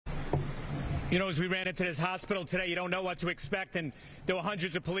You know, as we ran into this hospital today, you don't know what to expect, and there were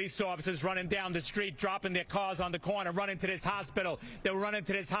hundreds of police officers running down the street, dropping their cars on the corner, running to this hospital. They were running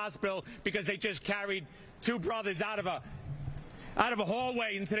to this hospital because they just carried two brothers out of a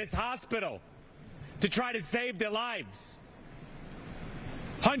hallway into this hospital to try to save their lives.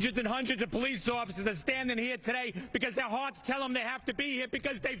 Hundreds and hundreds of police officers are standing here today because their hearts tell them they have to be here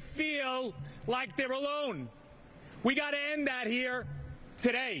because they feel like they're alone. We got to end that here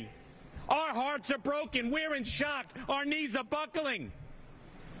today. Our hearts are broken. We're in shock. Our knees are buckling.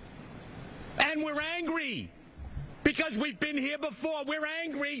 And we're angry because we've been here before. We're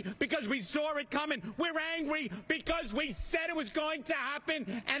angry because we saw it coming. We're angry because we said it was going to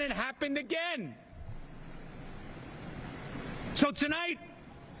happen, and it happened again. So tonight,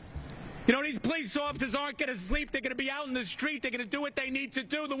 you know, these police officers aren't going to sleep. They're going to be out in the street. They're going to do what they need to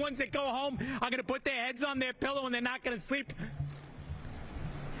do. The ones that go home are going to put their heads on their pillow, and they're not going to sleep.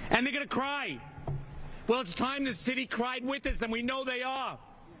 And they're going to cry. Well, it's time the city cried with us, and we know they are.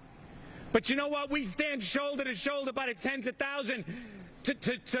 But you know what? We stand shoulder to shoulder by the tens of thousands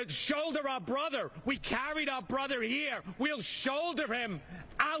to shoulder our brother. We carried our brother here. We'll shoulder him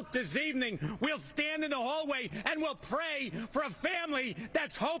out this evening. We'll stand in the hallway and we'll pray for a family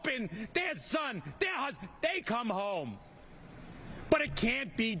that's hoping their son, their husband, they come home. But it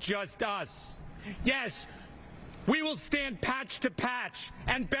can't be just us. Yes, we will stand patch to patch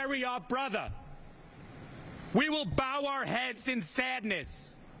and bury our brother. We will bow our heads in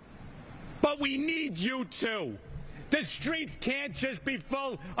sadness. But we need you too. The streets can't just be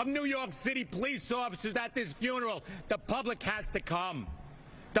full of New York City police officers at this funeral. The public has to come.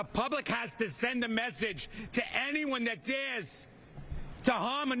 The public has to send a message to anyone that dares to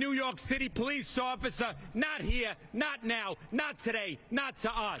harm a New York City police officer. Not here, not now, not today, not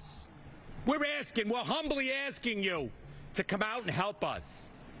to us. We're humbly asking you to come out and help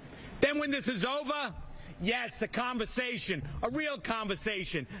us. Then when this is over, yes, a conversation, a real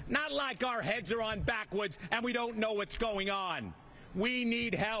conversation, not like our heads are on backwards and we don't know what's going on. We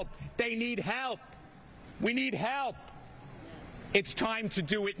need help. They need help. We need help. It's time to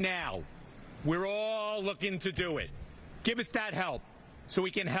do it now. We're all looking to do it. Give us that help so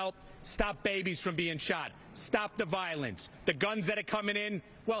we can help stop babies from being shot, stop the violence. The guns that are coming in,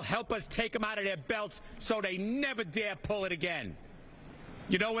 well, help us take them out of their belts so they never dare pull it again.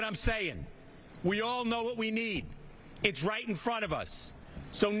 You know what I'm saying? We all know what we need. It's right in front of us.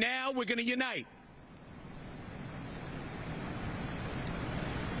 So now we're going to unite.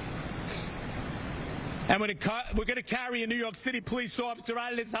 And we're going to carry a New York City police officer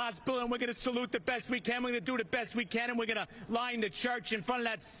out of this hospital, and we're going to salute the best we can. We're going to do the best we can, and we're going to line the church in front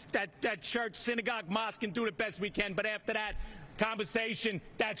of that church, synagogue, mosque, and do the best we can. But after that, conversation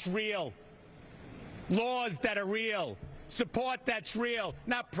that's real. Laws that are real. Support that's real,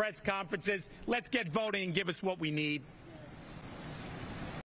 not press conferences. Let's get voting and give us what we need.